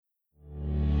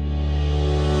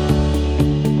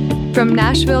From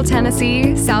Nashville,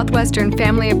 Tennessee, Southwestern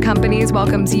Family of Companies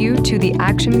welcomes you to the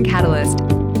Action Catalyst.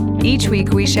 Each week,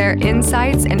 we share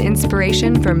insights and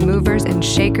inspiration from movers and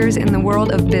shakers in the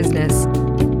world of business.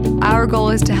 Our goal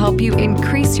is to help you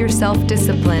increase your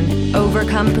self-discipline,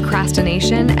 overcome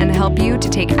procrastination, and help you to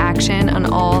take action on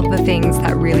all the things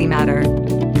that really matter.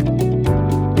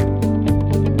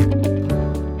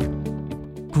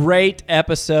 Great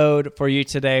episode for you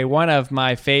today. One of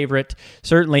my favorite,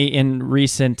 certainly in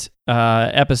recent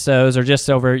episodes, or just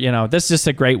over, this is just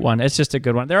a great one. It's just a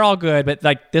good one. They're all good, but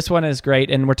like this one is great.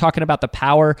 And we're talking about the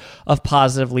power of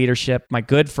positive leadership. My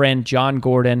good friend, Jon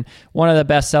Gordon, one of the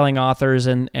best-selling authors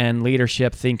and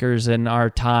leadership thinkers in our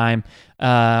time,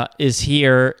 is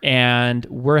here. And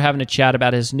we're having a chat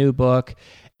about his new book.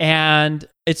 And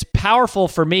it's powerful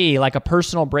for me, like a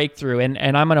personal breakthrough.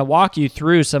 And I'm going to walk you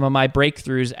through some of my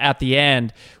breakthroughs at the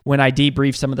end when I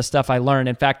debrief some of the stuff I learned.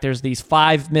 In fact, there's these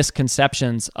 5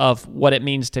 misconceptions of what it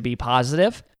means to be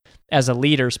positive as a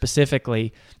leader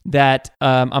specifically that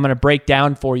I'm going to break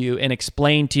down for you and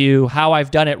explain to you how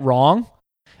I've done it wrong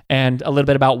and a little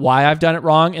bit about why I've done it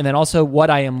wrong, and then also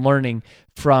what I am learning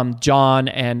from Jon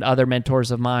and other mentors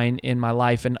of mine in my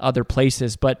life and other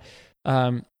places. But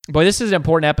boy, this is an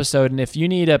important episode, and if you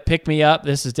need a pick-me-up,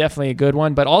 this is definitely a good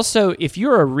one. But also, if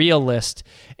you're a realist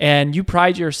and you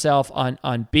pride yourself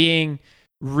on being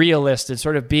realist and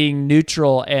sort of being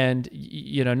neutral and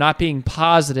not being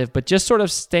positive, but just sort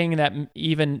of staying in that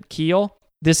even keel,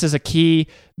 this is a key,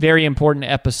 very important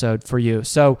episode for you.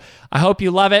 So I hope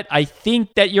you love it. I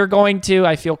think that you're going to.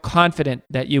 I feel confident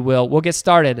that you will. We'll get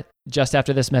started just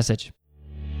after this message.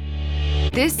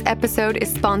 This episode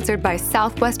is sponsored by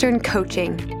Southwestern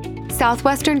Coaching.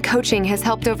 Southwestern Coaching has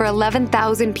helped over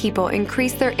 11,000 people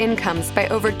increase their incomes by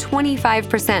over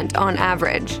 25% on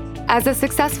average. As a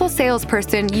successful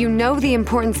salesperson, you know the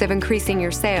importance of increasing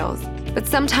your sales, but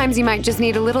sometimes you might just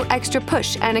need a little extra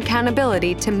push and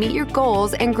accountability to meet your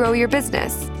goals and grow your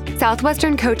business.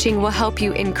 Southwestern Coaching will help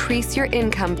you increase your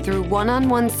income through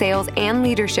one-on-one sales and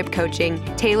leadership coaching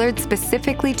tailored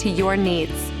specifically to your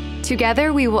needs.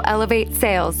 Together, we will elevate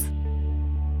sales.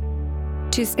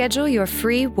 To schedule your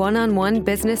free one-on-one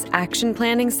business action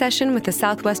planning session with a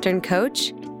Southwestern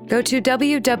coach, go to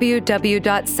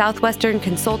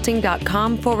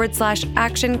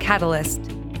www.southwesternconsulting.com/action catalyst.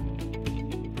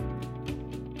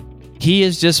 He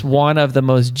is just one of the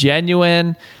most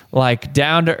genuine, like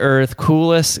down-to-earth,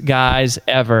 coolest guys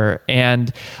ever.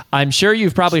 And I'm sure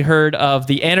you've probably heard of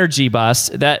the Energy Bus.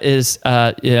 That is,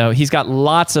 he's got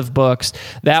lots of books.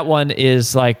 That one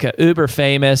is like uber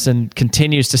famous and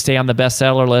continues to stay on the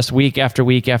bestseller list week after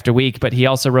week after week. But he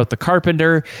also wrote The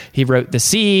Carpenter. He wrote The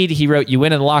Seed. He wrote You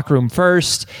Win in the Locker Room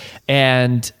First.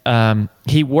 And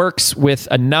he works with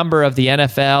a number of the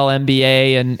NFL,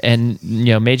 NBA, and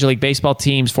Major League Baseball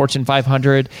teams, Fortune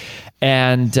 500.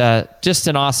 And just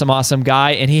an awesome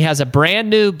guy. And he has a brand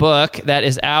new book that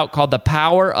is out called The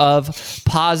Power of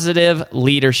Positive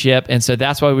Leadership. And so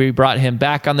that's why we brought him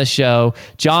back on the show.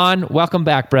 Jon, welcome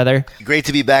back, brother. Great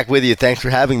to be back with you. Thanks for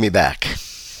having me back.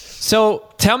 So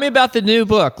tell me about the new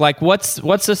book. Like,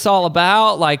 what's this all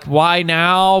about? Like, why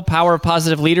now? Power of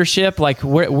Positive Leadership? Like,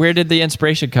 where did the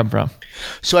inspiration come from?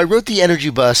 So I wrote The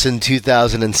Energy Bus in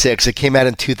 2006. It came out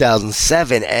in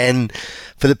 2007. And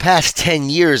for the past 10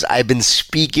 years, I've been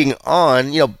speaking on,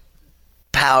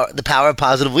 the power of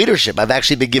positive leadership. I've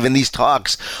actually been giving these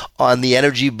talks on the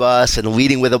Energy Bus and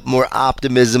leading with more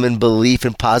optimism and belief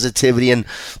and positivity and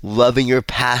loving your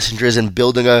passengers and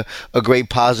building a great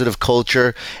positive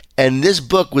culture. And this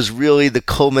book was really the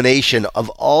culmination of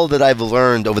all that I've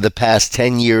learned over the past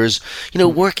 10 years,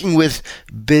 working with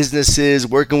businesses,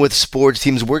 working with sports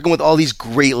teams, working with all these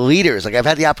great leaders. Like, I've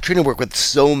had the opportunity to work with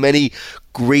so many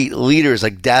great leaders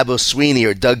like Dabo Swinney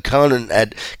or Doug Conan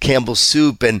at Campbell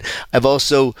Soup. And I've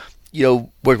also,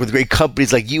 worked with great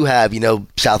companies like you have,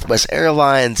 Southwest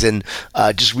Airlines, and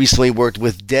just recently worked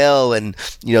with Dell and,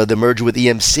 the merger with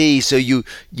EMC. So you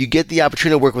get the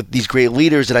opportunity to work with these great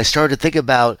leaders. And I started to think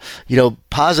about,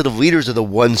 positive leaders are the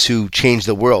ones who change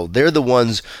the world. They're the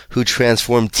ones who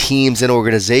transform teams and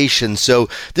organizations. So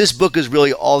this book is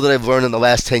really all that I've learned in the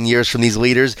last 10 years from these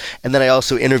leaders. And then I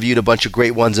also interviewed a bunch of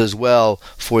great ones as well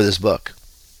for this book.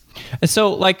 And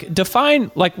so, define,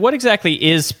 what exactly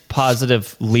is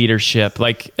positive leadership?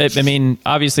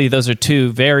 Obviously those are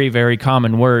two very, very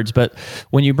common words, but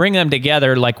when you bring them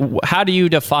together, how do you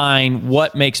define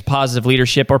what makes positive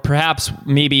leadership, or perhaps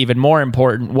maybe even more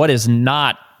important, what is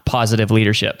not positive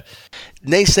leadership?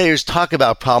 Naysayers talk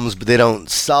about problems, but they don't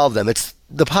solve them. It's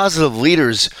the positive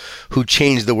leaders who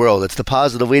change the world. It's the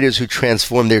positive leaders who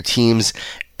transform their teams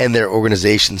and their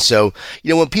organizations. So,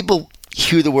 when people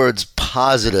hear the words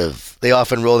positive, they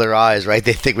often roll their eyes, right?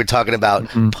 They think we're talking about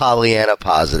Pollyanna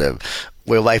positive,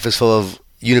 where life is full of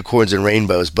unicorns and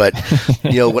rainbows. But,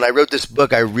 when I wrote this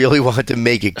book, I really wanted to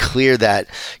make it clear that,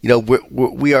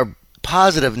 we are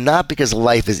positive not because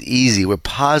life is easy. We're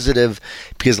positive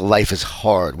because life is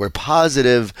hard. We're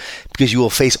positive because you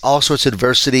will face all sorts of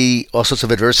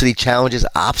adversity, challenges,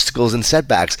 obstacles, and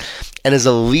setbacks. And as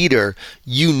a leader,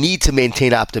 you need to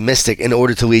maintain optimistic in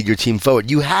order to lead your team forward.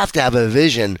 You have to have a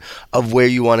vision of where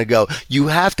you want to go. You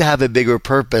have to have a bigger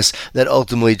purpose that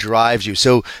ultimately drives you.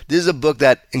 So this is a book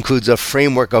that includes a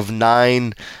framework of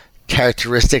 9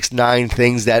 characteristics, 9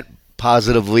 things that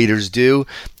positive leaders do.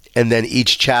 And then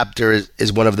each chapter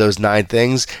is one of those 9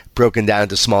 things broken down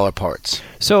into smaller parts.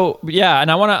 So yeah,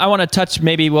 and I want to touch.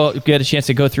 Maybe we'll get a chance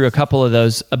to go through a couple of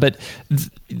those. But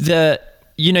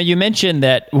you mentioned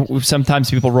that sometimes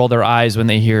people roll their eyes when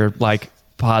they hear like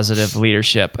positive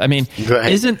leadership. I mean,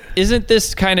 right. Isn't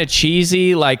this kind of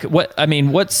cheesy? Like what? I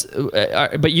mean,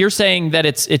 but you're saying that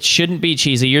it shouldn't be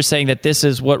cheesy. You're saying that this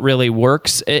is what really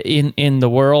works in the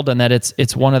world, and that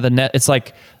it's one of the it's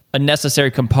like a necessary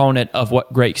component of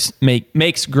what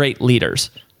makes great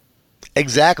leaders.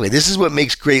 Exactly. This is what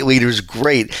makes great leaders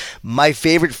great. My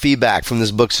favorite feedback from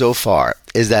this book so far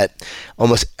is that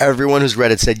almost everyone who's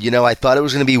read it said, I thought it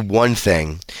was going to be one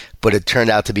thing, but it turned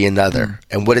out to be another.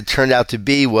 And what it turned out to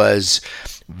be was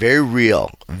very real,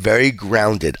 very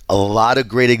grounded, a lot of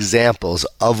great examples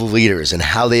of leaders and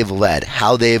how they've led,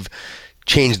 how they've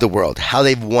changed the world, how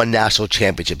they've won national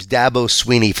championships. Dabo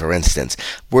Swinney, for instance,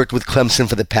 worked with Clemson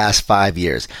for the past 5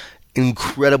 years.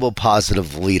 Incredible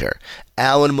positive leader.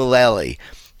 Alan Mulally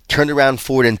turned around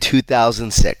Ford in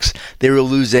 2006. They were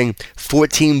losing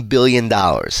 $14 billion.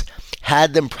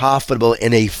 Had them profitable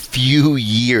in a few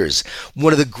years.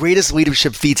 One of the greatest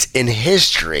leadership feats in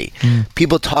history.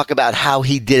 People talk about how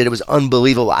he did it. It was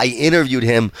unbelievable. I interviewed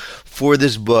him for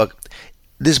this book.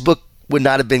 This book would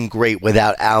not have been great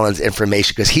without Alan's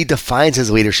information because he defines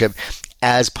his leadership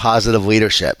as positive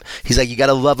leadership. He's like, you got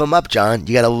to love him up, John.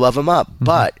 You got to love him up,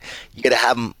 but you got to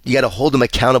have him. You got to hold him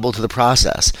accountable to the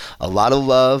process. A lot of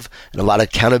love and a lot of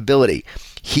accountability.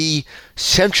 He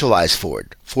centralized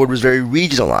Ford. Ford was very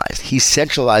regionalized. He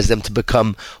centralized them to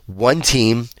become one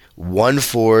team, one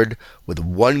Ford, with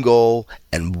one goal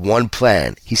and one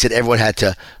plan. He said everyone had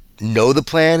to know the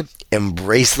plan,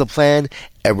 embrace the plan,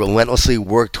 and relentlessly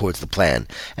work towards the plan.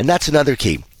 And that's another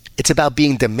key. It's about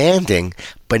being demanding,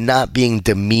 but not being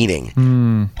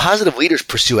demeaning. Positive leaders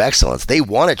pursue excellence. They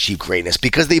want to achieve greatness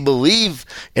because they believe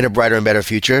in a brighter and better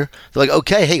future. They're like,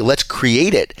 okay, hey, let's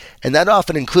create it. And that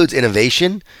often includes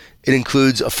innovation. It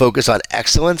includes a focus on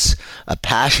excellence, a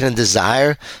passion and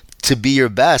desire to be your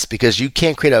best, because you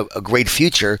can't create a great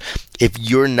future if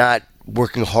you're not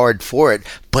working hard for it.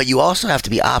 But you also have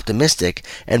to be optimistic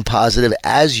and positive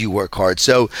as you work hard.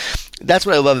 So that's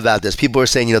what I love about this. People are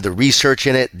saying, the research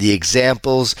in it, the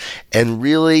examples, and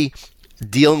really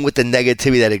dealing with the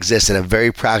negativity that exists in a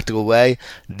very practical way.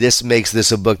 This makes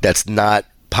this a book that's not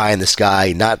pie in the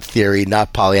sky, not theory,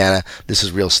 not Pollyanna. This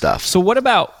is real stuff. So what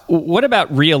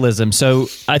about realism? So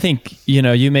I think,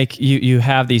 you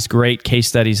have these great case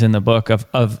studies in the book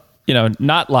of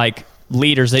not like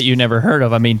leaders that you never heard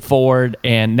of. I mean, Ford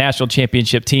and national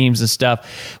championship teams and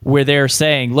stuff, where they're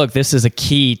saying, look, this is a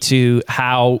key to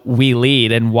how we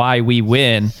lead and why we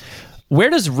win. Where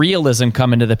does realism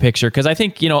come into the picture? Because I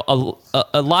think,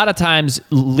 a lot of times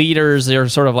leaders, they're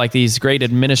sort of like these great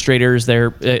administrators,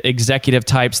 they're executive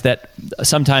types that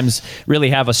sometimes really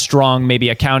have a strong maybe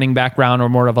accounting background or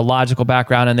more of a logical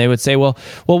background. And they would say, well,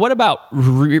 what about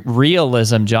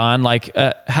realism, John? Like,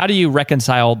 how do you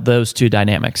reconcile those two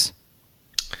dynamics?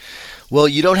 Well,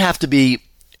 you don't have to be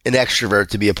an extrovert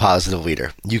to be a positive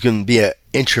leader. You can be an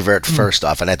introvert first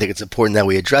off, and I think it's important that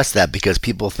we address that because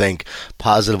people think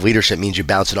positive leadership means you're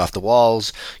bouncing off the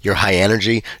walls, you're high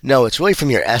energy. No, it's really from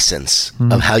your essence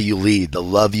of how you lead, the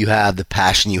love you have, the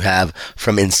passion you have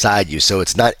from inside you. So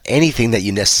it's not anything that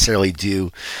you necessarily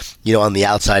do, on the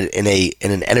outside in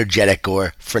an energetic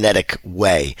or frenetic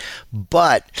way.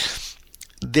 But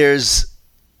there's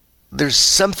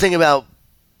something about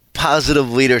positive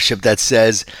leadership that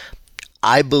says,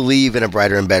 I believe in a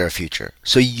brighter and better future.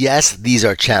 So yes, these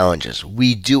are challenges.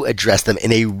 We do address them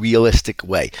in a realistic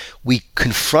way. We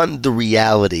confront the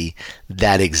reality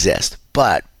that exists.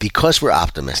 But because we're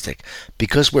optimistic,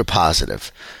 because we're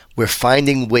positive, we're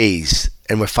finding ways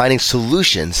and we're finding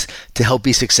solutions to help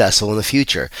be successful in the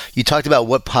future. You talked about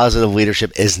what positive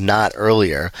leadership is not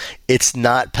earlier. It's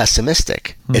not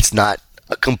pessimistic. It's not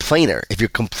a complainer. If you're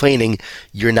complaining,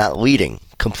 you're not leading.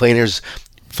 Complainers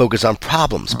focus on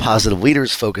problems. Positive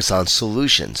leaders focus on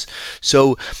solutions.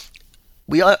 So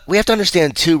we have to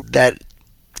understand too that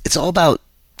it's all about,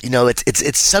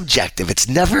 it's subjective. It's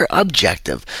never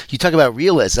objective. You talk about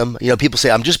realism. People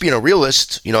say, I'm just being a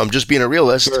realist. I'm just being a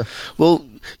realist. Sure. Well,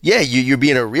 yeah, you're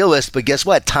being a realist, but guess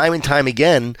what? Time and time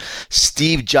again,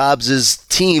 Steve Jobs'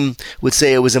 team would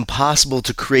say it was impossible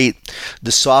to create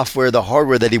the software, the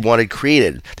hardware that he wanted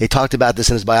created. They talked about this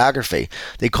in his biography.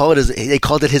 They called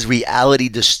it his reality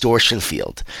distortion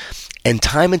field. And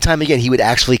time again, he would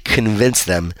actually convince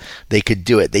them they could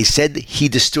do it. They said he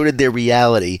distorted their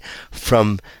reality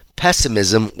from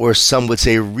pessimism, or some would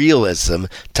say realism,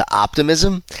 to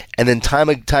optimism. And then time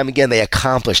again, they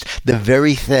accomplished the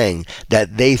very thing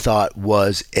that they thought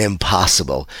was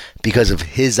impossible because of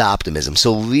his optimism.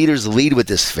 So leaders lead with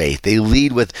this faith. They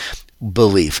lead with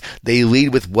belief. They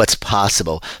lead with what's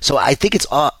possible. So I think it's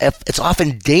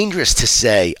often dangerous to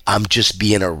say, I'm just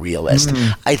being a realist.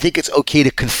 I think it's okay to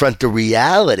confront the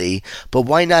reality, but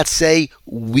why not say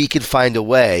we can find a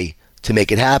way to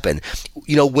make it happen?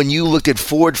 When you looked at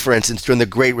Ford, for instance, during the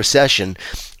Great Recession,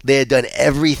 they had done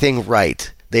everything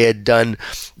right. They had done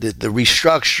the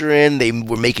restructuring. They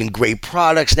were making great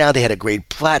products now. They had a great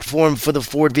platform for the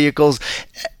Ford vehicles.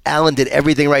 Alan did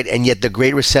everything right, and yet the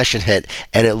Great Recession hit,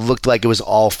 and it looked like it was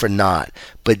all for naught.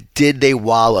 But did they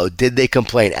wallow? Did they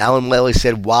complain? Alan Lally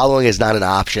said, wallowing is not an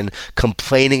option.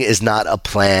 Complaining is not a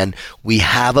plan. We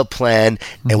have a plan,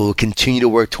 and we'll continue to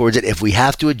work towards it. If we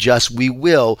have to adjust, we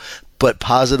will, but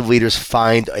positive leaders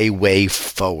find a way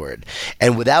forward.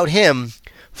 And without him,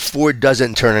 Ford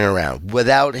doesn't turn it around.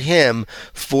 Without him,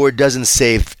 Ford doesn't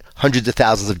save hundreds of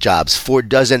thousands of jobs. Ford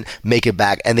doesn't make it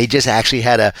back, and they just actually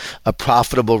had a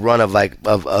profitable run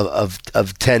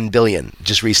of 10 billion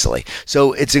just recently.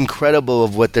 So it's incredible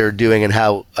of what they're doing and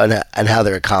how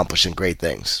they're accomplishing great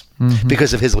things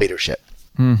because of his leadership.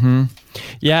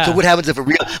 Yeah. So what happens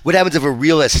if a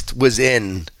realist was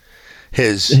in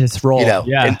his role?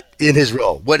 In his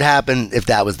role, what happened if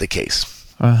that was the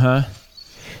case?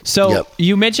 So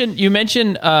you mentioned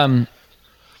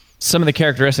some of the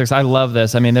characteristics. I love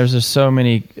this. I mean, there's just so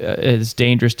many. It's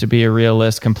dangerous to be a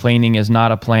realist. Complaining is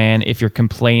not a plan. If you're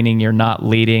complaining, you're not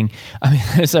leading. I mean,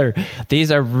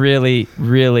 these are really,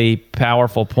 really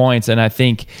powerful points. And I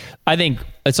think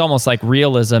it's almost like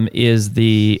realism is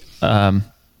the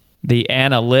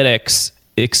analytics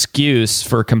excuse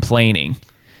for complaining.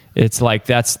 It's like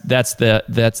that's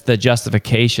the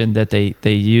justification that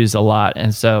they use a lot,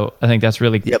 and so I think that's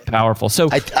really powerful. So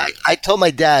I told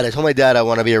my dad I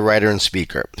want to be a writer and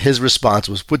speaker. His response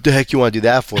was, "What the heck you want to do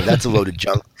that for? That's a load of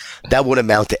junk. That wouldn't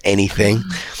amount to anything."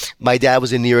 My dad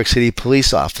was a New York City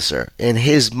police officer. In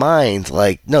his mind,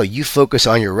 like, no, you focus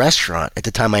on your restaurant. At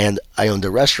the time I owned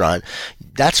a restaurant.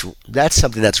 That's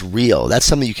something that's real. That's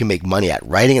something you can make money at.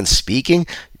 Writing and speaking,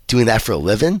 doing that for a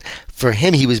living. For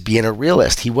him, he was being a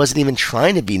realist. He wasn't even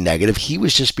trying to be negative. He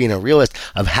was just being a realist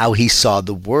of how he saw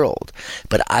the world.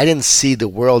 But I didn't see the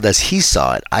world as he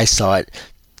saw it. I saw it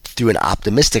through an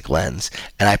optimistic lens,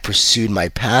 and I pursued my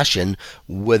passion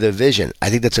with a vision.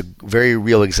 I think that's a very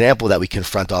real example that we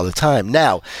confront all the time.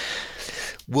 Now,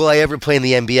 will I ever play in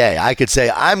the NBA? I could say,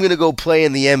 I'm going to go play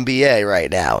in the NBA right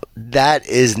now. That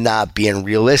is not being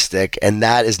realistic, and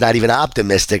that is not even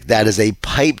optimistic. That is a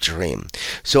pipe dream.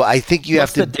 So I think you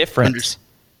have to... What's the difference?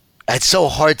 It's so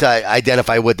hard to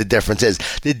identify what the difference is.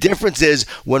 The difference is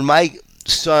when my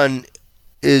son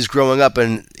is growing up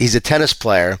and he's a tennis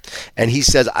player, and he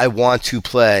says, I want to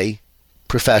play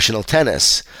professional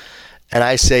tennis. And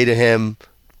I say to him,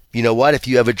 you know what? If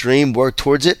you have a dream, work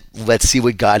towards it. Let's see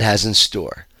what God has in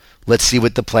store. Let's see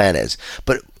what the plan is.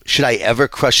 But should I ever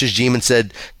crush his dream and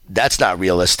said, that's not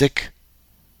realistic?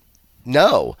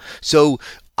 No. So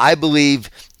I believe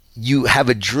you have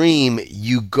a dream,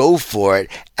 you go for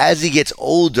it. As he gets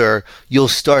older, you'll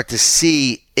start to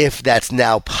see if that's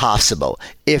now possible,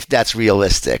 if that's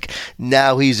realistic.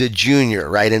 Now he's a junior,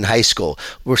 right, in high school.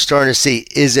 We're starting to see,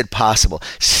 is it possible?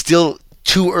 Still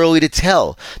too early to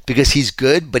tell because he's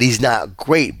good, but he's not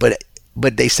great.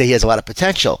 But they say he has a lot of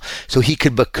potential. So he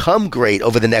could become great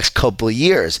over the next couple of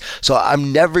years. So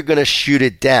I'm never going to shoot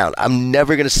it down. I'm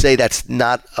never going to say that's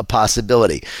not a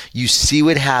possibility. You see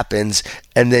what happens,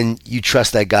 and then you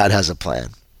trust that God has a plan.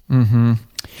 Mm-hmm.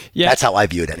 Yeah. That's how I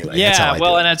view it anyway. Yeah, and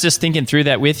I was just thinking through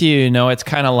that with you. It's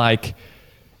kind of like,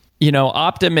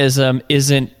 optimism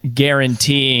isn't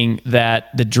guaranteeing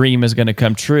that the dream is going to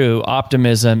come true.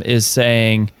 Optimism is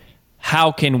saying,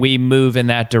 how can we move in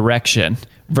that direction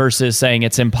versus saying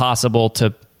it's impossible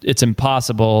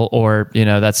or,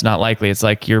 that's not likely. It's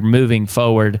like you're moving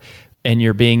forward and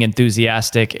you're being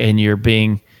enthusiastic and you're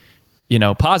being,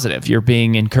 positive. You're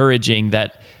being encouraging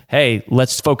that, hey,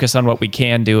 let's focus on what we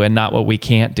can do and not what we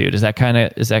can't do. Is that kind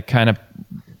of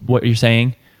what you're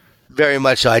saying? Very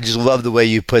much so. I just love the way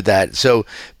you put that. So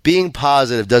being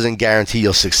positive doesn't guarantee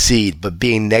you'll succeed, but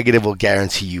being negative will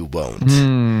guarantee you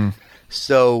won't.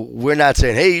 So we're not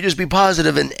saying, hey, you just be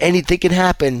positive and anything can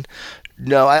happen.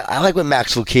 No, I like what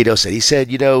Max Lucado said. He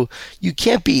said, you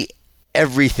can't be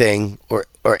everything or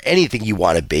anything you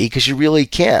want to be, because you really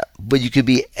can't. But you could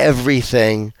be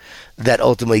everything that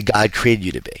ultimately God created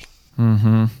you to be.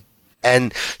 Mm-hmm.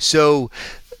 And so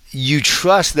you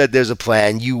trust that there's a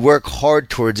plan, you work hard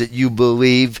towards it, you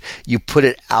believe, you put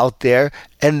it out there,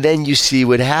 and then you see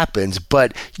what happens.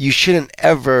 But you shouldn't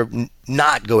ever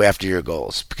not go after your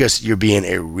goals because you're being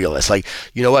a realist. Like,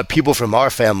 you know what? People from our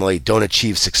family don't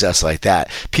achieve success like that.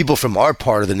 People from our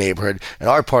part of the neighborhood and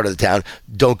our part of the town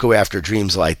don't go after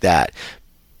dreams like that.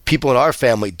 People in our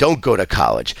family don't go to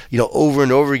college. Over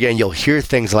and over again, you'll hear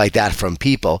things like that from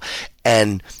people.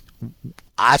 And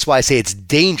that's why I say it's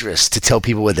dangerous to tell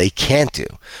people what they can't do.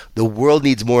 The world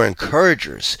needs more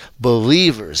encouragers,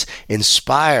 believers,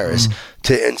 inspirers,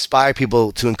 to inspire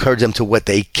people, to encourage them to what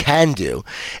they can do.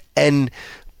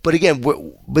 But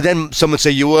then someone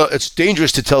say, it's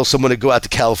dangerous to tell someone to go out to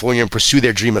California and pursue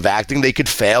their dream of acting. They could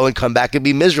fail and come back and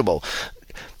be miserable.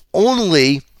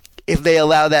 Only if they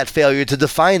allow that failure to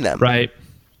define them. Right.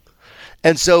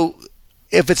 And so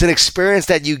if it's an experience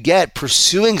that you get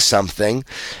pursuing something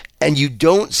and you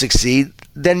don't succeed,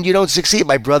 then you don't succeed.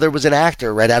 My brother was an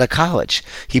actor right out of college.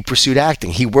 He pursued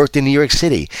acting. He worked in New York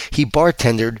City. He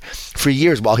bartended for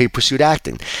years while he pursued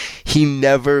acting. He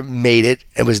never made it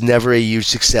and was never a huge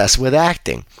success with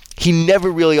acting. He never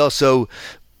really also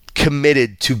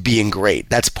committed to being great.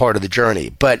 That's part of the journey.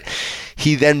 But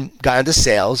he then got into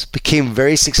sales, became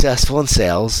very successful in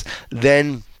sales.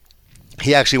 Then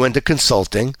he actually went to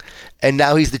consulting, and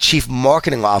now he's the chief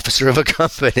marketing officer of a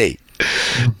company.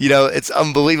 It's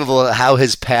unbelievable how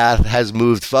his path has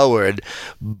moved forward,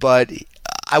 but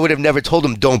I would have never told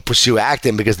him don't pursue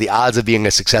acting, because the odds of being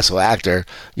a successful actor,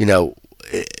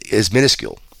 is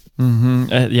minuscule.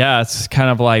 Mm-hmm. Yeah, it's kind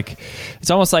of like,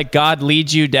 it's almost like God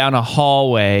leads you down a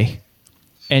hallway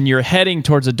and you're heading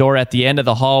towards a door at the end of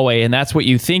the hallway, and that's what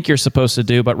you think you're supposed to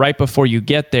do. But right before you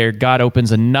get there, God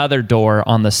opens another door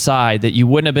on the side that you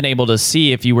wouldn't have been able to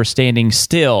see if you were standing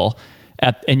still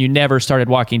and you never started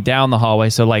walking down the hallway.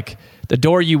 So like the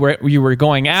door you were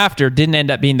going after didn't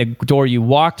end up being the door you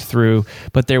walked through,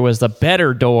 but there was a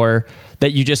better door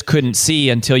that you just couldn't see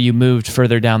until you moved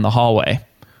further down the hallway.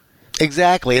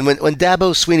 Exactly. And when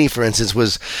Dabo Swinney, for instance,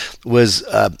 was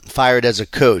fired as a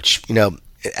coach,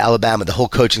 Alabama, the whole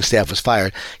coaching staff was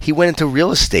fired. He went into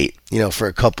real estate, for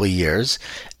a couple of years,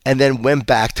 and then went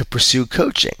back to pursue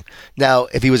coaching. Now,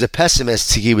 if he was a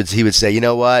pessimist, he would say, you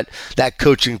know what, that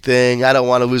coaching thing, I don't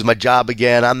want to lose my job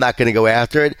again. I'm not going to go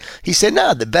after it. He said,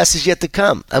 no, the best is yet to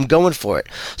come. I'm going for it.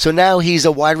 So now he's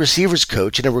a wide receivers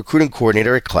coach and a recruiting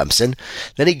coordinator at Clemson.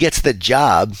 Then he gets the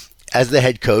job as the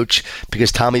head coach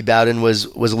because Tommy Bowden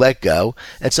was let go.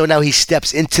 And so now he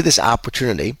steps into this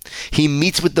opportunity. He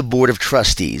meets with the board of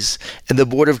trustees, and the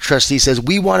board of trustees says,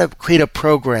 we want to create a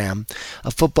program,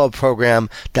 a football program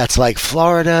that's like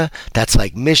Florida, that's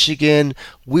like Michigan.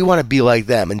 We want to be like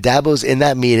them. And Dabo's in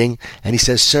that meeting, and he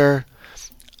says, sir,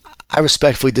 I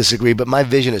respectfully disagree, but my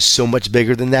vision is so much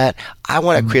bigger than that. I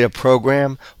want to create a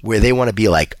program where they want to be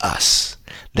like us.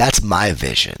 That's my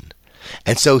vision.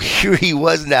 And so here he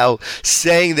was now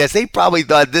saying this. They probably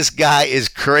thought this guy is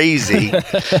crazy,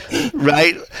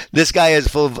 right? This guy is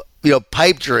full of,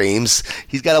 pipe dreams.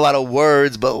 He's got a lot of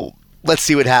words, but let's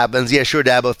see what happens. Yeah, sure,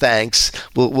 Dabo, thanks.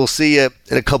 We'll see you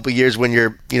in a couple of years when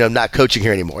you're, not coaching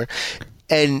here anymore.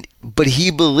 But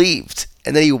he believed.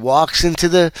 And then he walks into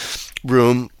the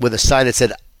room with a sign that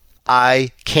said, I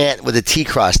can't, with a T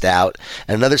crossed out,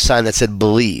 and another sign that said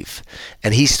believe.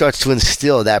 And he starts to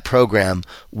instill that program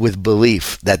with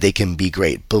belief that they can be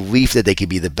great, belief that they can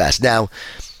be the best. Now,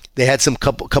 they had some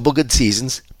couple good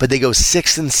seasons, but they go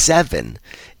 6-7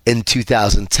 in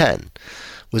 2010.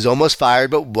 Was almost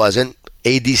fired, but wasn't.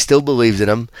 AD still believed in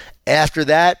him. After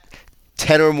that,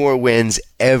 10 or more wins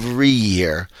every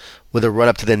year, with a run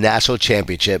up to the national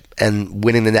championship and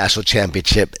winning the national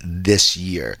championship this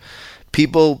year.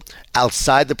 People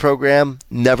outside the program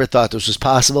never thought this was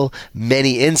possible.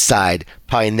 Many inside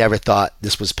probably never thought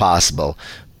this was possible.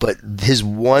 But his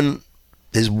one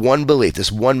belief, this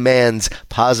one man's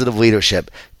positive leadership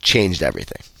changed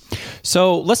everything.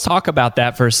 So let's talk about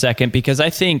that for a second, because I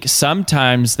think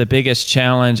sometimes the biggest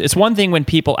challenge, it's one thing when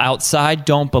people outside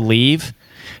don't believe,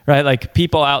 right? Like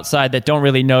people outside that don't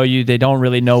really know you, they don't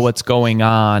really know what's going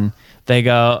on. They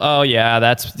go, oh yeah,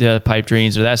 that's the pipe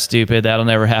dreams, or that's stupid, that'll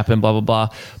never happen, blah, blah, blah.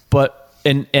 But,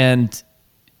 and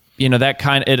that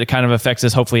kind of affects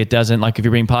us. Hopefully it doesn't, like if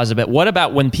you're being positive. But what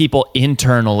about when people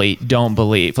internally don't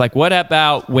believe? Like what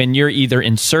about when you're either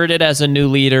inserted as a new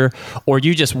leader or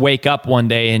you just wake up one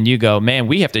day and you go, man,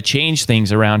 we have to change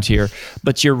things around here.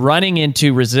 But you're running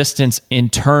into resistance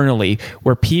internally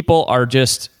where people are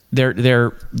just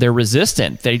they're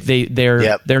resistant.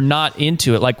 They're not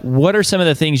into it. Like, what are some of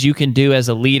the things you can do as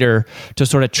a leader to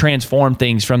sort of transform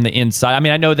things from the inside? I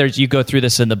mean, I know you go through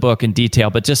this in the book in detail,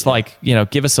 but just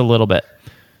give us a little bit.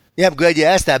 Yeah, I'm glad you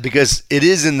asked that because it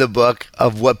is in the book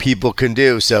of what people can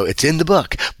do. So it's in the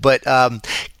book. But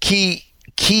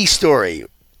key story,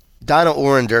 Donna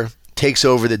Orander takes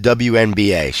over the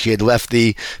WNBA. She had left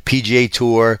the PGA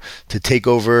Tour to take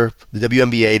over the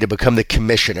WNBA to become the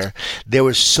commissioner. There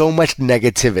was so much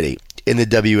negativity in the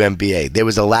WNBA. There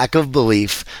was a lack of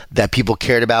belief that people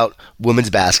cared about women's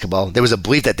basketball. There was a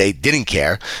belief that they didn't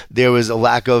care. There was a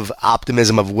lack of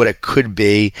optimism of what it could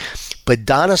be. But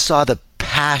Donna saw the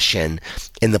passion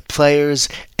in the players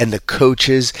and the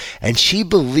coaches, and she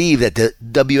believed that the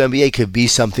WNBA could be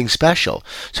something special.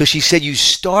 So she said, you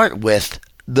start with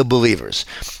the believers.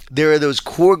 There are those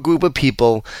core group of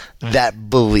people that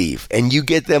believe, and you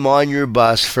get them on your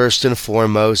bus first and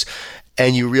foremost,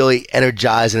 and you really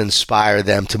energize and inspire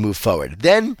them to move forward.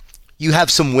 Then you have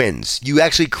some wins. You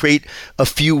actually create a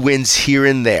few wins here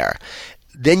and there.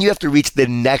 Then you have to reach the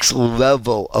next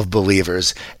level of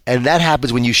believers, and that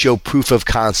happens when you show proof of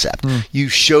concept. You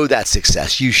show that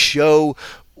success. You show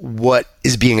what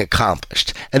is being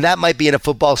accomplished. And that might be in a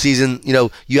football season,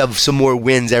 you have some more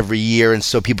wins every year, and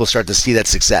so people start to see that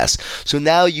success. So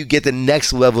now you get the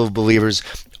next level of believers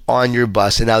on your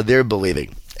bus, and now they're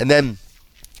believing. And then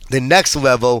the next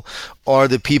level are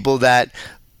the people that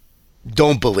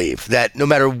don't believe, that no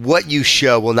matter what you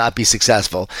show will not be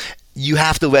successful. You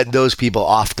have to let those people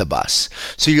off the bus.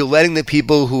 So you're letting the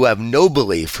people who have no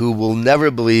belief, who will never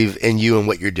believe in you and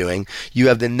what you're doing. You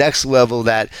have the next level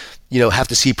that have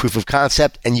to see proof of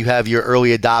concept, and you have your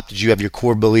early adopters, you have your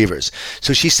core believers.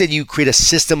 So she said you create a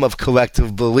system of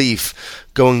collective belief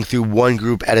going through one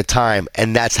group at a time,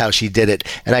 and that's how she did it.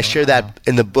 And I share that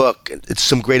in the book. It's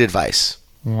some great advice.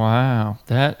 Wow,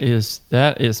 that is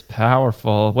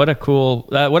powerful. What a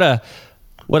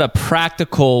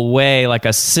practical way, like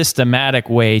a systematic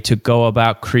way to go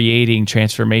about creating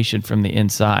transformation from the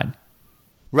inside.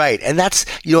 Right. And that's,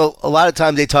 a lot of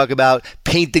times they talk about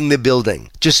painting the building.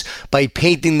 Just by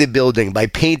painting the building, by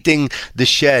painting the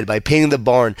shed, by painting the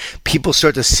barn, people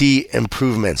start to see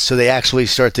improvements. So they actually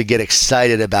start to get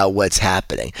excited about what's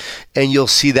happening. And you'll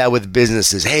see that with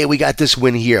businesses. Hey, we got this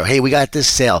win here. Hey, we got this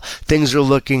sale. Things are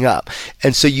looking up.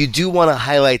 And so you do want to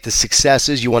highlight the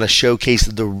successes. You want to showcase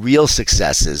the real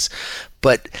successes.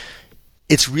 But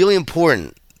it's really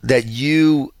important that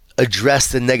you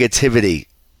address the negativity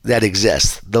that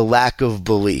exists, the lack of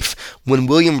belief. When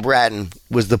William Bratton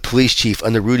was the police chief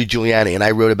under Rudy Giuliani, and I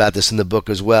wrote about this in the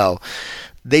book as well,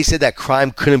 they said that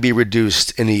crime couldn't be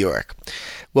reduced in New York.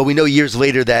 Well, we know years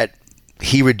later that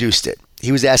he reduced it.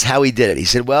 He was asked how he did it. He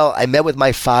said, well, I met with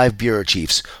my 5 bureau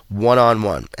chiefs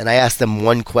one-on-one, and I asked them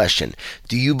one question.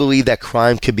 Do you believe that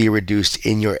crime could be reduced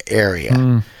in your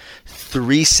area?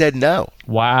 3 said no.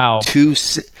 Wow. 2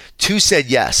 said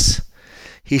yes.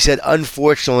 He said,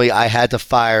 unfortunately, I had to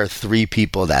fire 3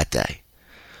 people that day.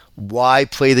 Why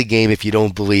play the game if you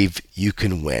don't believe you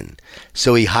can win?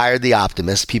 So he hired the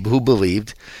optimists, people who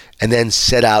believed, and then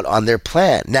set out on their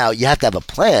plan. Now, you have to have a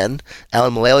plan.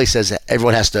 Alan Mulally says that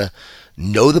everyone has to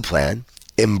know the plan,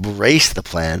 embrace the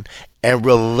plan, and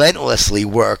relentlessly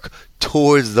work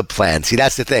towards the plan. See,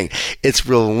 that's the thing. It's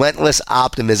relentless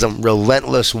optimism,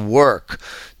 relentless work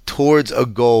towards a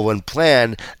goal and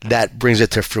plan that brings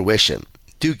it to fruition.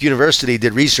 Duke University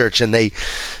did research, and they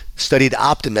studied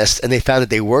optimists, and they found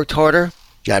that they worked harder,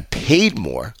 got paid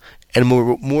more, and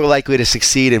were more likely to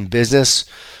succeed in business,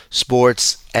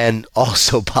 sports, and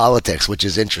also politics, which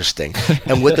is interesting.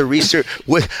 And what the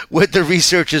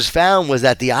researchers found was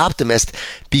that the optimists,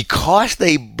 because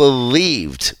they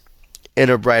believed in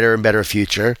a brighter and better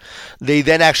future, they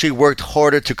then actually worked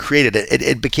harder to create it.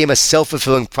 It became a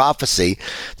self-fulfilling prophecy.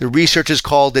 The researchers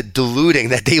called it diluting,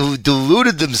 that they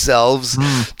deluded themselves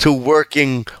to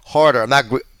working harder.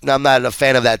 I'm not a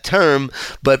fan of that term,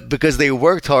 but because they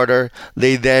worked harder,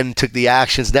 they then took the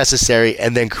actions necessary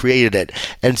and then created it.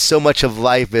 And so much of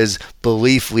life is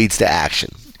belief leads to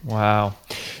action. Wow.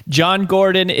 Jon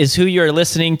Gordon is who you're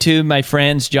listening to, my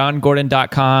friends.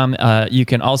 JonGordon.com. You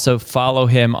can also follow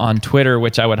him on Twitter,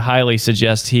 which I would highly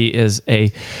suggest. He is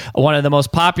one of the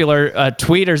most popular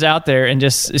tweeters out there, and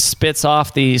just spits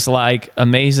off these like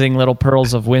amazing little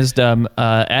pearls of wisdom.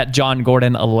 At Jon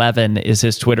Gordon 11 is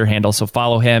his Twitter handle. So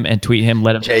follow him and tweet him.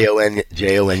 Let him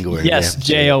Jon Gordon. Yes,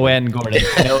 yeah. Jon Gordon.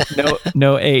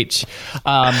 No H.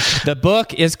 The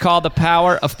book is called The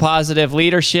Power of Positive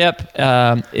Leadership.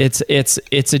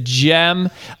 It's a gem.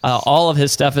 All of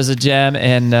his stuff is a gem.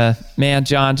 And man,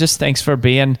 Jon, just thanks for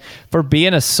being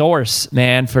a source,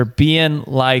 man, for being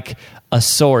like a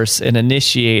source, an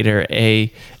initiator,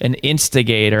 an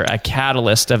instigator, a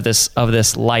catalyst of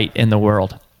this light in the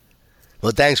world.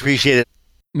 Well, thanks. Appreciate it.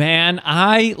 Man,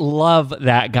 I love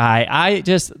that guy. I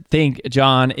just think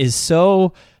Jon is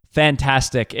so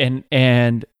fantastic, and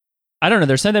I don't know.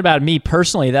 There's something about me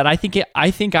personally that I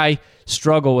think I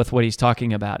struggle with what he's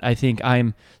talking about. I think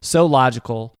I'm so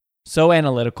logical, so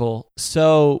analytical,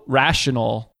 so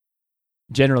rational,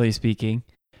 generally speaking,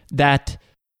 that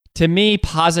to me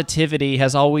positivity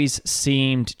has always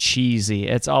seemed cheesy.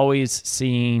 It's always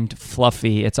seemed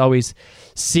fluffy. It's always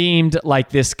seemed like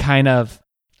this kind of,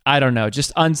 I don't know,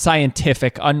 just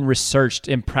unscientific, unresearched,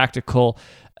 impractical.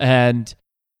 And,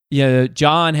 you know,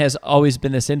 Jon has always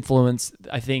been this influence,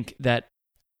 I think, that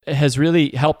has really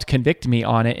helped convict me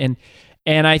on it.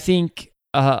 And I think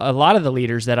a lot of the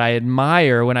leaders that I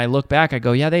admire, when I look back, I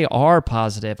go, yeah, they are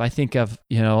positive. I think of,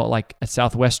 you know, like at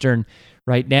Southwestern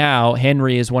right now,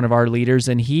 Henry is one of our leaders,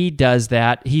 and he does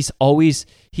that. He's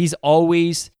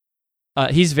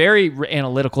very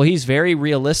analytical. He's very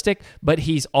realistic, but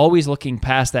he's always looking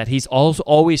past that. He's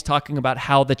always talking about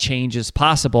how the change is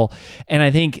possible. And I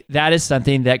think that is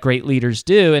something that great leaders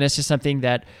do. And it's just something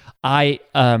that I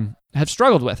have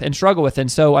struggled with. And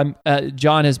so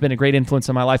Jon has been a great influence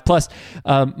on my life. Plus,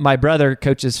 my brother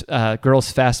coaches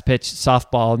girls fast pitch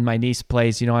softball, and my niece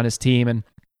plays, on his team, and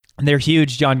they're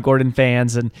huge Jon Gordon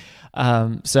fans. And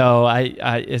so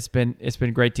it's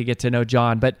been great to get to know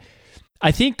Jon. But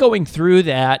I think going through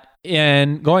that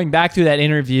and going back through that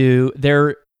interview,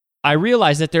 I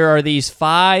realized that there are these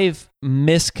 5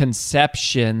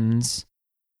 misconceptions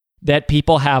that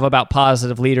people have about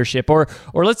positive leadership, or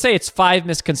let's say it's 5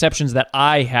 misconceptions that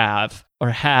I have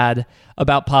or had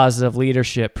about positive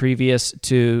leadership previous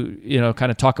to,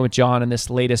 kind of talking with Jon in this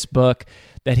latest book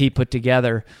that he put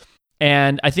together.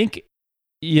 And I think,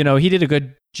 he did a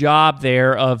good job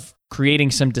there of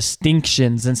creating some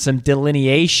distinctions and some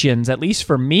delineations, at least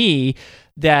for me,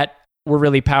 that were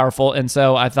really powerful. And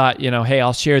so I thought, hey,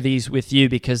 I'll share these with you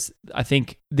because I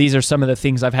think these are some of the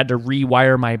things I've had to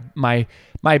rewire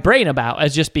my brain about,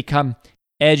 as just become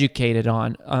educated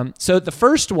on. So the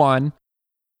first one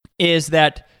is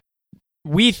that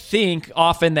we think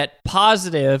often that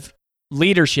positive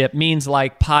leadership means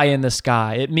like pie in the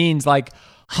sky. It means like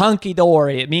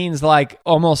hunky-dory. It means like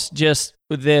almost just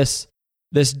this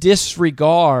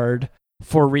disregard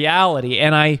for reality.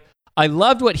 And I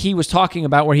loved what he was talking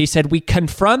about, where he said, we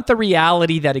confront the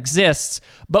reality that exists,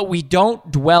 but we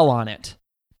don't dwell on it.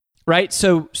 Right?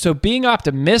 So being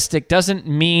optimistic doesn't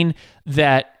mean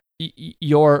that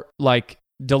you're like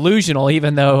delusional,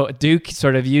 even though Duke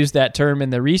sort of used that term in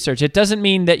the research. It doesn't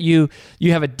mean that you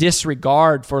have a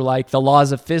disregard for like the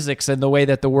laws of physics and the way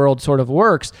that the world sort of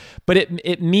works, but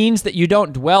it means that you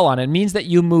don't dwell on it. It means that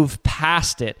you move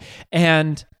past it.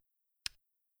 And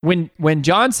when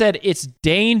Jon said it's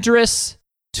dangerous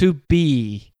to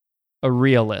be a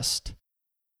realist,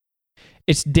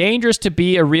 it's dangerous to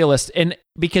be a realist. And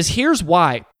because here's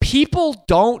why: people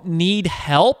don't need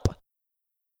help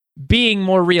being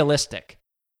more realistic.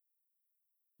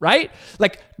 Right?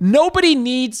 Like, nobody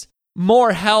needs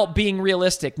more help being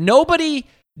realistic. Nobody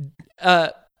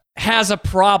has a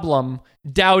problem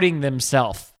doubting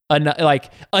themselves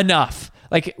enough.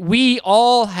 Like, we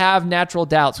all have natural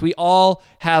doubts. We all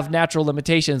have natural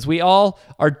limitations.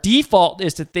 Our default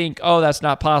is to think, oh, that's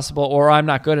not possible, or I'm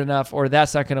not good enough, or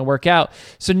that's not going to work out.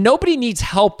 So nobody needs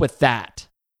help with that.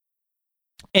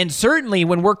 And certainly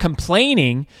when we're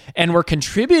complaining and we're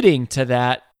contributing to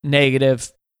that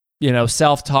negative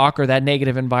self-talk or that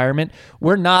negative environment,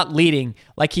 we're not leading.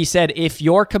 Like he said, if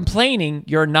you're complaining,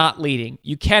 you're not leading.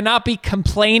 You cannot be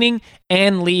complaining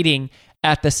and leading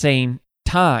at the same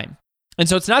time. And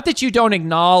so it's not that you don't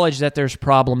acknowledge that there's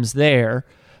problems there,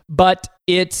 but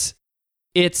it's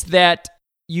that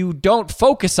you don't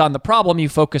focus on the problem, you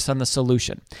focus on the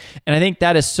solution. And I think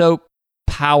that is so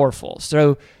powerful.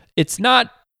 So it's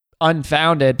not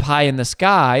unfounded pie in the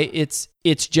sky. It's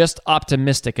just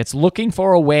optimistic. It's looking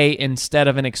for a way instead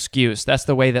of an excuse. That's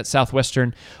the way that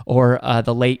Southwestern or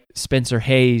the late Spencer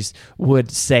Hayes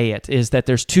would say it, is that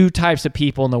there's two types of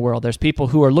people in the world. There's people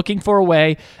who are looking for a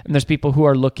way, and there's people who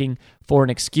are looking for an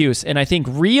excuse. And I think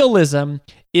realism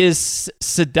is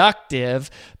seductive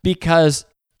because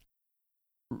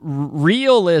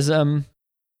realism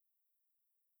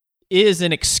is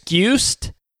an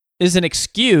excuse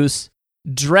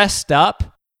dressed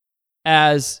up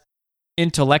as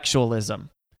intellectualism.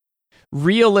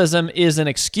 Realism is an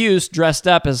excuse dressed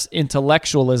up as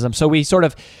intellectualism. So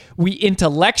we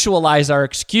intellectualize our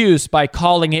excuse by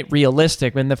calling it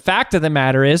realistic. And the fact of the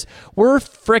matter is, we're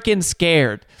freaking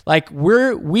scared. Like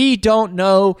we don't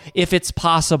know if it's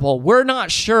possible. We're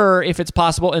not sure if it's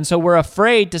possible. And so we're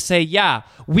afraid to say, yeah,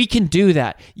 we can do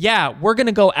that. Yeah, we're going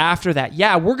to go after that.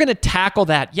 Yeah, we're going to tackle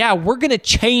that. Yeah, we're going to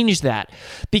change that,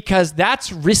 because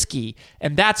that's risky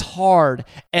and that's hard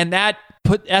and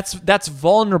that's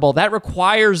vulnerable. That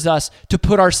requires us to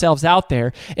put ourselves out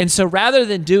there. And so rather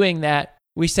than doing that,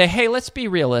 we say, hey, let's be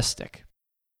realistic.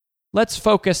 Let's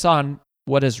focus on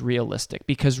what is realistic,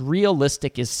 because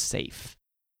realistic is safe.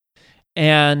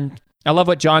 And I love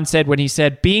what John said when he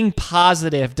said, being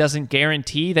positive doesn't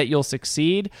guarantee that you'll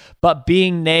succeed, but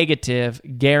being negative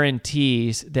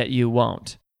guarantees that you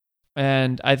won't.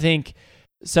 And I think,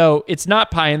 so it's not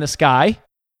pie in the sky.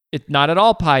 It's not at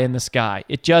all pie in the sky.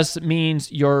 It just means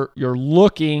you're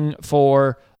looking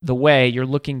for the way, you're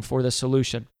looking for the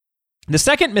solution. The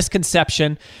second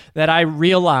misconception that I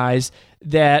realized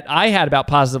that I had about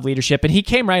positive leadership, and he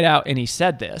came right out and he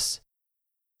said this,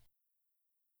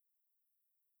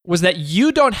 was that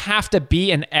you don't have to be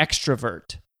an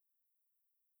extrovert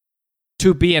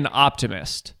to be an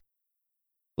optimist.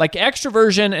 Like,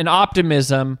 extroversion and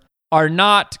optimism are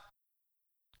not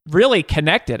really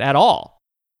connected at all.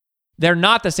 They're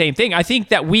not the same thing. I think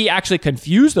that we actually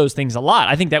confuse those things a lot.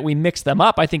 I think that we mix them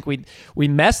up. I think we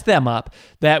mess them up,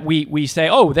 that we say,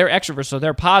 oh, they're extroverts, so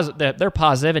they're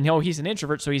positive, and he's an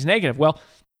introvert, so he's negative. Well,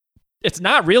 it's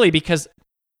not really, because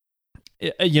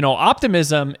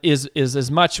optimism is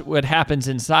as much what happens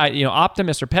inside,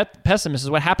 optimist or pessimist is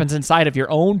what happens inside of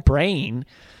your own brain.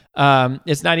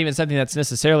 It's not even something that's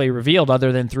necessarily revealed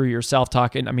other than through your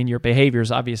self-talk. And I mean, your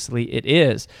behaviors, obviously it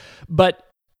is, but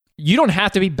you don't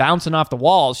have to be bouncing off the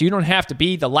walls. You don't have to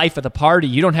be the life of the party.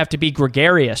 You don't have to be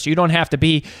gregarious. You don't have to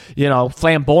be,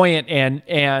 flamboyant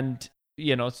and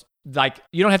you don't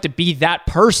have to be that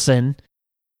person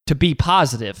to be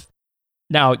positive.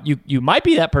 Now, you might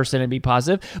be that person and be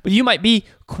positive, but you might be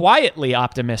quietly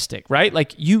optimistic, right?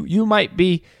 Like you might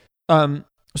be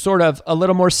sort of a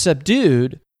little more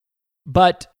subdued,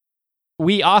 but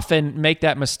we often make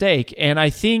that mistake. And I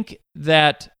think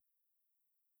that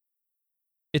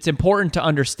it's important to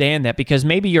understand that, because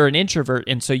maybe you're an introvert,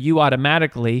 and so you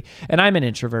automatically, and I'm an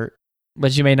introvert,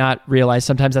 but you may not realize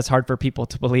sometimes that's hard for people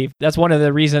to believe. That's one of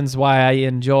the reasons why I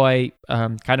enjoy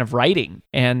kind of writing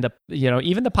and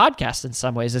even the podcast in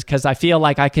some ways, is because I feel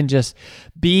like I can just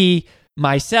be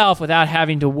myself without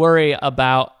having to worry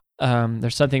about.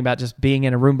 There's something about just being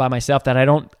in a room by myself that I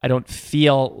don't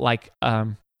feel like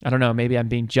I don't know, maybe I'm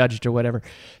being judged or whatever.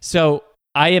 So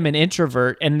I am an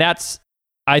introvert, and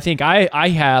I think I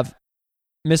have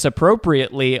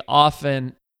misappropriately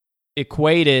often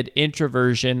equated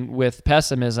introversion with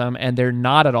pessimism, and they're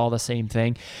not at all the same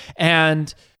thing.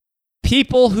 And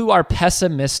people who are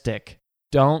pessimistic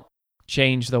don't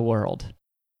change the world.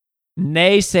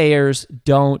 Naysayers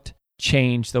don't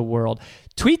change the world.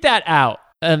 Tweet that out.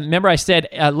 Remember, I said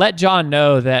let John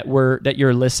know that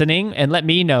you're listening, and let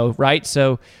me know, right?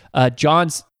 So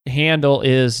John's handle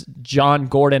is John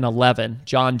Gordon 11,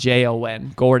 John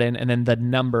Jon Gordon, and then the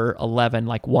number 11,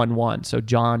 like 11. So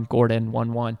John Gordon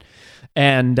 11,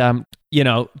 and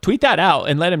tweet that out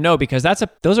and let him know, because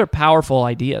those are powerful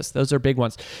ideas. Those are big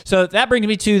ones. So that brings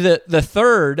me to the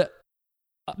third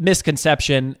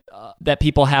misconception that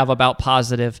people have about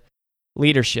positive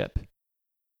leadership.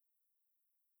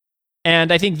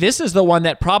 And I think this is the one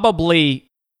that probably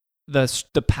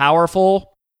the powerful,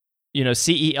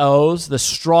 CEOs, the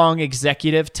strong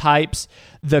executive types,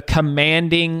 the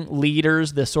commanding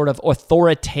leaders, the sort of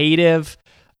authoritative,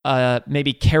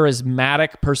 maybe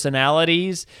charismatic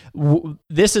personalities,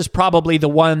 this is probably the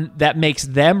one that makes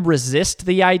them resist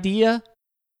the idea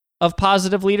of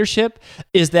positive leadership,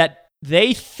 is that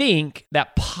they think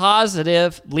that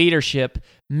positive leadership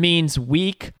means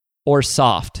weak or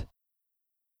soft.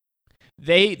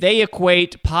 they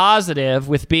equate positive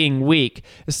with being weak.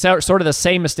 It's sort of the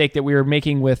same mistake that we were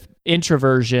making with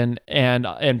introversion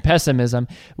and pessimism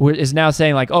is now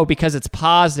saying like, oh, because it's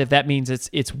positive, that means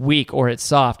it's weak or it's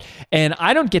soft. And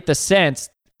I don't get the sense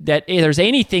that there's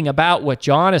anything about what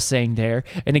John is saying there.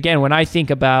 And again, when I think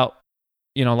about,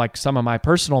 like some of my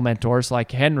personal mentors,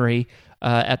 like Henry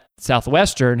at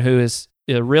Southwestern, who is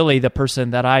really the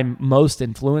person that I'm most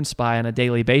influenced by on a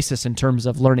daily basis in terms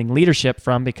of learning leadership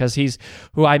from, because he's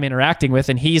who I'm interacting with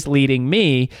and he's leading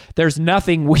me. There's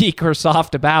nothing weak or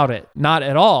soft about it, not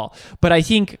at all. But I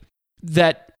think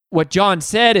that what John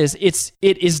said is it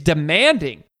is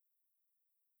demanding.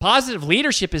 Positive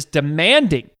leadership is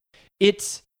demanding.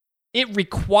 It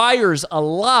requires a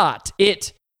lot.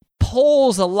 It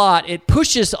pulls a lot. It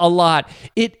pushes a lot.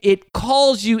 It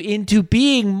calls you into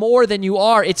being more than you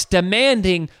are. It's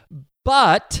demanding,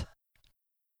 but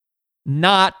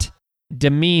not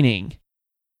demeaning.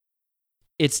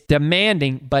 It's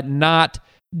demanding, but not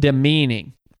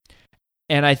demeaning.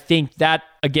 And I think that,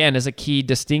 again, is a key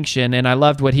distinction. And I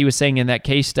loved what he was saying in that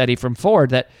case study from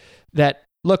Ford, that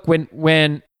look,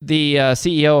 when the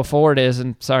CEO of Ford is,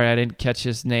 and sorry, I didn't catch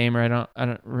his name, or I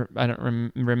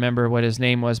don't remember what his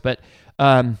name was, but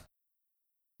when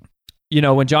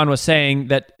John was saying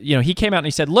that, he came out and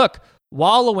he said, look,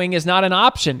 wallowing is not an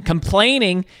option.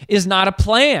 Complaining is not a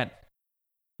plan,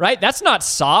 right? That's not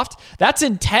soft. That's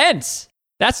intense.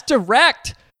 That's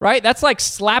direct, right? That's like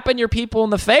slapping your people in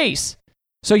the face.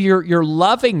 So you're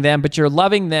loving them, but you're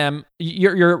loving them.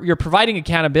 You're providing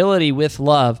accountability with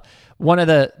love. One of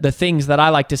the things that I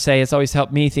like to say, it's always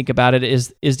helped me think about it,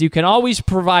 is you can always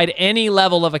provide any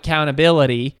level of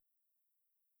accountability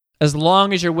as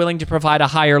long as you're willing to provide a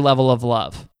higher level of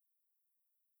love.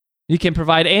 You can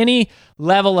provide any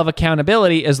level of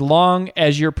accountability as long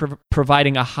as you're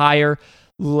providing a higher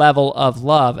level of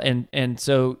love. And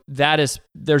so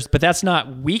but that's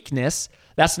not weakness.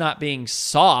 That's not being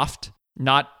soft,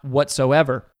 not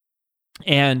whatsoever.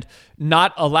 And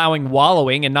not allowing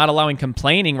wallowing and not allowing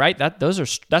complaining, right?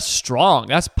 That's strong.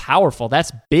 That's powerful.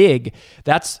 That's big.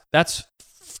 That's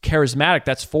charismatic.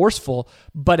 That's forceful,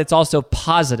 but it's also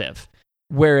positive.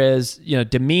 Whereas,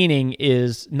 demeaning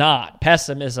is not.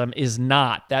 Pessimism is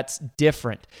not. That's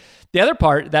different. The other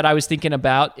part that I was thinking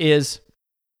about is,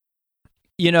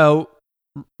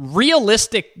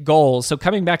 realistic goals. So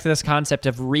coming back to this concept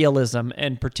of realism,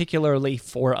 and particularly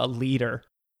for a leader.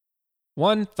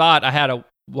 One thought I had a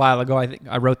while ago, I think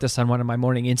I wrote this on one of my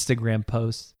morning Instagram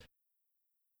posts,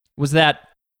 was that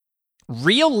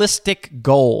realistic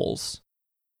goals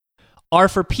are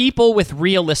for people with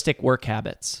realistic work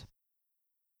habits.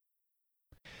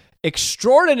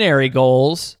 Extraordinary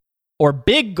goals or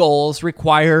big goals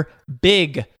require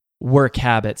big work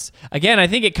habits. Again, I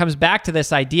think it comes back to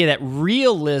this idea that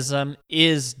realism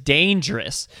is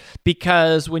dangerous,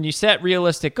 because when you set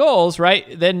realistic goals,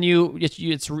 right, then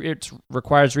it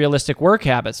requires realistic work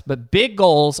habits. But big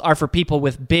goals are for people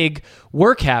with big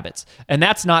work habits, and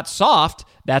that's not soft.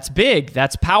 That's big.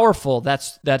 That's powerful.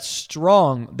 That's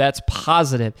strong. That's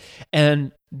positive.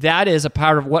 And that is a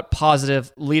part of what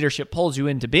positive leadership pulls you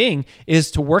into being,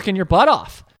 is to working your butt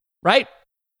off, right?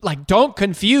 Like, don't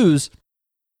confuse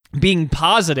being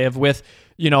positive with,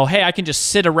 hey, I can just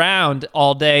sit around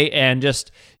all day and just,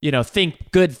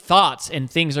 think good thoughts and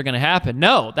things are going to happen.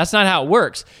 No, that's not how it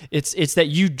works. It's that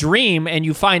you dream and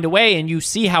you find a way and you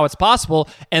see how it's possible,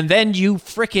 and then you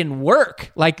freaking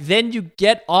work. Like, then you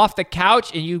get off the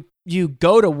couch and you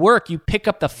go to work, you pick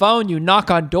up the phone, you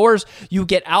knock on doors, you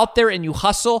get out there and you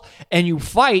hustle and you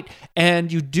fight,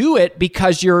 and you do it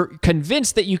because you're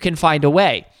convinced that you can find a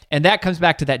way. And that comes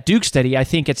back to that Duke study. I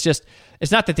think it's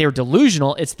not that they were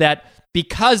delusional. It's that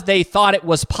because they thought it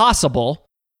was possible,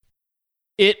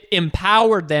 it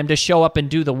empowered them to show up and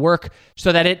do the work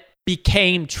so that it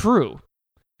became true.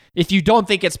 If you don't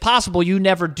think it's possible, you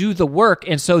never do the work,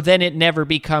 and so then it never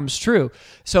becomes true.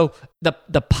 So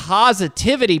the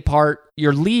positivity part,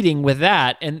 you're leading with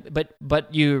that,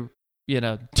 but you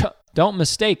don't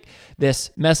mistake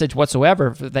this message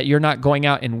whatsoever, that you're not going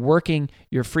out and working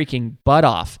your freaking butt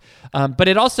off. But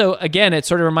it also, again, it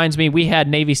sort of reminds me, we had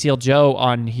Navy SEAL Joe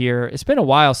on here. It's been a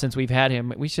while since we've had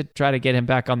him. We should try to get him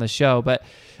back on the show. But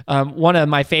one of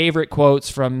my favorite quotes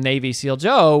from Navy SEAL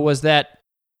Joe was that,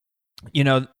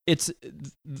 it's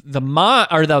the mind,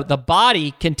 or the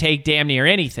body can take damn near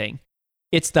anything.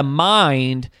 It's the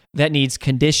mind that needs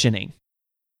conditioning.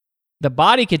 The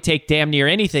body could take damn near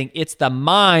anything. It's the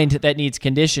mind that needs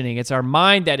conditioning. It's our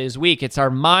mind that is weak. It's our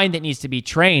mind that needs to be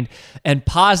trained. And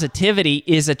positivity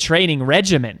is a training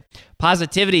regimen.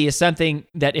 Positivity is something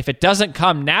that if it doesn't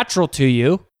come natural to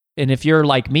you, and if you're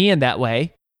like me in that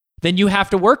way, then you have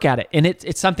to work at it. And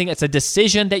it's something, it's a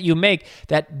decision that you make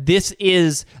that this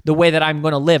is the way that I'm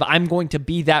going to live. I'm going to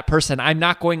be that person. I'm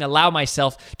not going to allow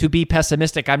myself to be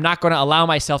pessimistic. I'm not going to allow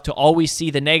myself to always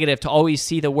see the negative, to always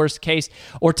see the worst case,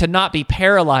 or to not be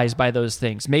paralyzed by those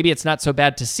things. Maybe it's not so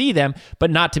bad to see them,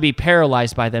 but not to be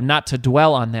paralyzed by them, not to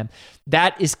dwell on them.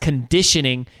 That is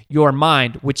conditioning your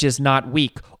mind, which is not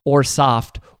weak or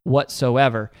soft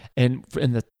whatsoever. And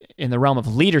in the realm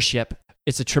of leadership,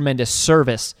 it's a tremendous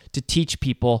service to teach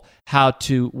people how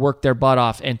to work their butt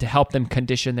off and to help them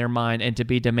condition their mind and to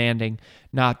be demanding,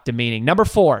 not demeaning. Number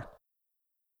four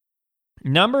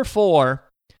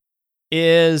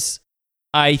is,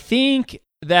 I think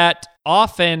that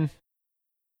often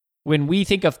when we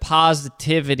think of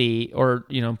positivity or,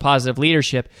 positive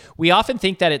leadership, we often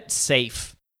think that it's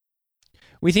safe.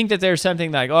 We think that there's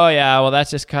something like, oh yeah, well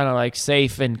that's just kind of like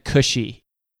safe and cushy.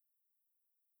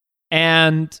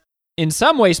 And in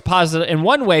some ways, in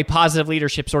one way, positive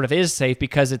leadership sort of is safe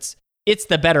because it's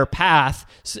the better path.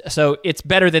 So it's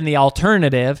better than the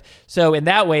alternative. So in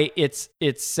that way, it's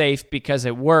safe because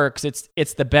it works.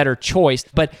 It's the better choice.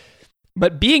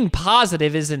 But being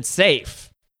positive isn't safe,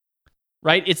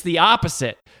 right? It's the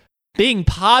opposite. Being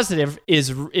positive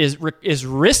is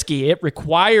risky. It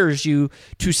requires you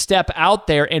to step out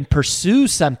there and pursue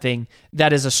something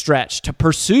that is a stretch, to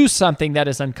pursue something that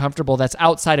is uncomfortable, that's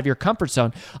outside of your comfort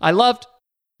zone. I loved,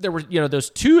 there were, those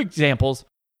two examples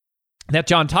that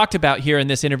John talked about here in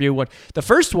this interview. The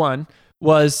first one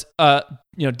was, Dabo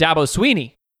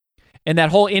Swinney, and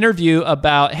that whole interview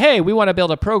about, hey, we want to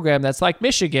build a program that's like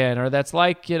Michigan or that's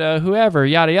like, whoever,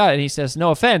 yada, yada. And he says,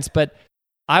 no offense, but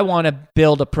I want to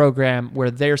build a program where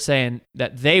they're saying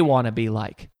that they want to be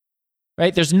like,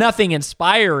 right? There's nothing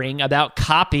inspiring about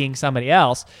copying somebody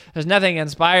else. There's nothing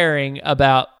inspiring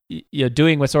about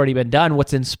doing what's already been done.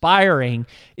 What's inspiring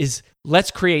is let's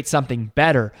create something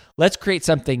better. Let's create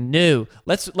something new.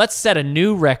 Let's set a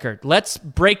new record. Let's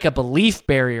break a belief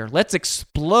barrier. Let's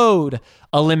explode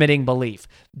a limiting belief.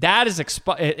 That's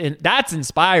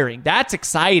inspiring. That's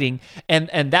exciting,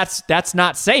 and that's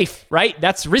not safe, right?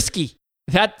 That's risky.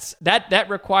 That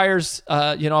requires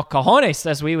cojones,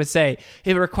 as we would say.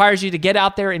 It requires you to get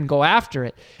out there and go after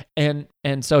it.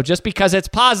 And so just because it's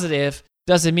positive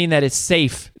doesn't mean that it's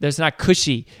safe. There's not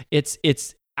cushy.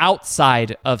 It's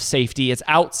outside of safety. It's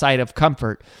outside of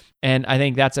comfort. And I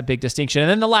think that's a big distinction. And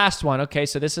then the last one, okay,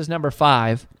 so this is number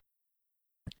 5.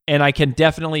 And I can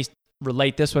definitely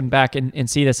relate this one back and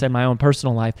see this in my own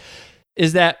personal life,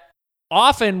 is that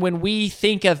often when we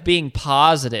think of being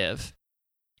positive,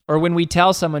 or when we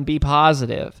tell someone be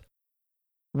positive,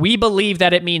 we believe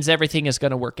that it means everything is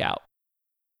going to work out.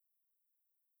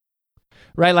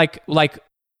 Right? Like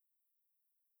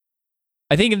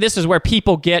I think this is where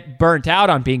people get burnt out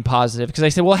on being positive, because they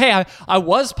say, well, hey, I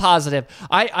was positive.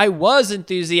 I was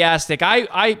enthusiastic.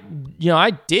 I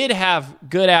did have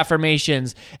good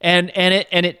affirmations and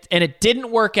it didn't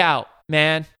work out,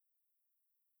 man.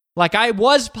 Like I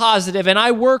was positive and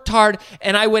I worked hard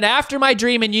and I went after my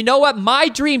dream, and you know what? My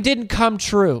dream didn't come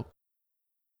true.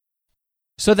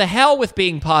 So the hell with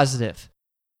being positive,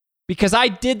 because I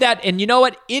did that and you know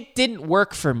what? It didn't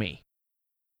work for me.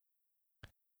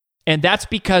 And that's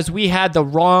because we had the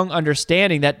wrong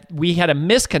understanding, that we had a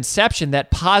misconception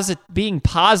that being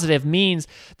positive means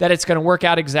that it's going to work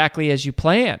out exactly as you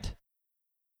planned.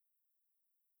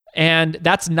 And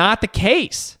that's not the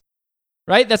case.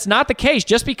 Right? That's not the case.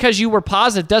 Just because you were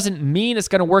positive doesn't mean it's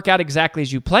going to work out exactly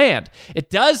as you planned. It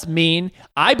does mean,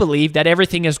 I believe, that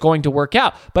everything is going to work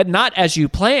out, but not as you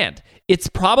planned. It's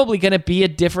probably going to be a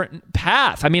different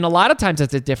path. I mean, a lot of times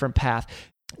it's a different path.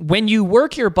 When you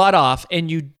work your butt off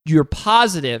and you're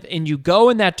positive and you go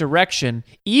in that direction,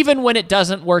 even when it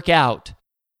doesn't work out,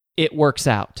 it works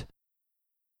out.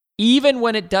 Even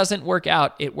when it doesn't work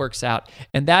out, it works out.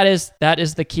 And that is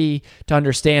the key to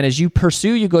understand. As you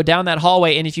pursue, you go down that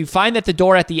hallway, and if you find that the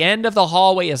door at the end of the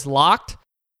hallway is locked,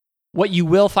 what you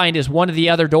will find is one of the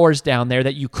other doors down there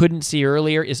that you couldn't see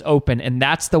earlier is open, and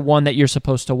that's the one that you're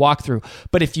supposed to walk through.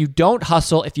 But if you don't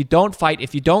hustle, if you don't fight,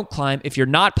 if you don't climb, if you're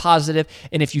not positive,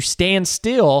 and if you stand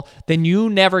still, then you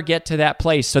never get to that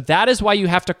place. So that is why you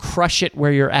have to crush it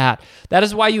where you're at. That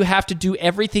is why you have to do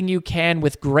everything you can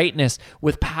with greatness,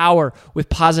 with power, with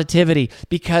positivity,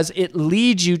 because it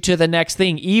leads you to the next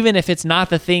thing, even if it's not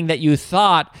the thing that you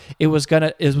thought it was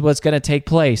gonna take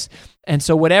place. And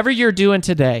so whatever you're doing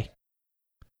today,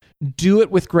 do it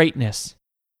with greatness.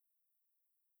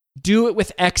 Do it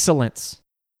with excellence.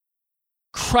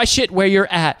 Crush it where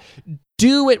you're at.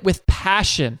 Do it with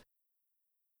passion.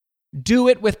 Do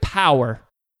it with power.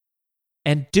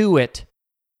 And do it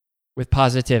with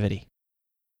positivity.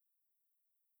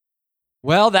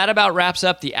 Well, that about wraps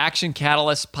up the Action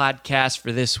Catalyst podcast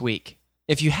for this week.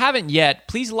 If you haven't yet,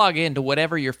 please log in to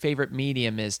whatever your favorite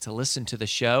medium is to listen to the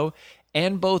show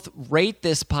and both rate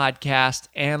this podcast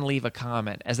and leave a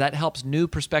comment, as that helps new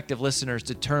prospective listeners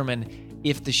determine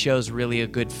if the show's really a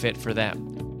good fit for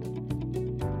them.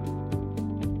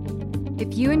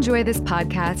 If you enjoy this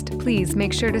podcast, please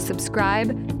make sure to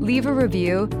subscribe, leave a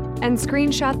review, and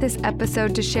screenshot this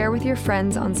episode to share with your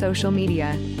friends on social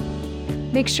media.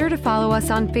 Make sure to follow us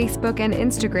on Facebook and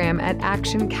Instagram at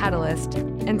Action Catalyst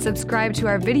and subscribe to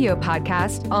our video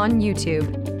podcast on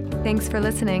YouTube. Thanks for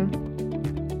listening.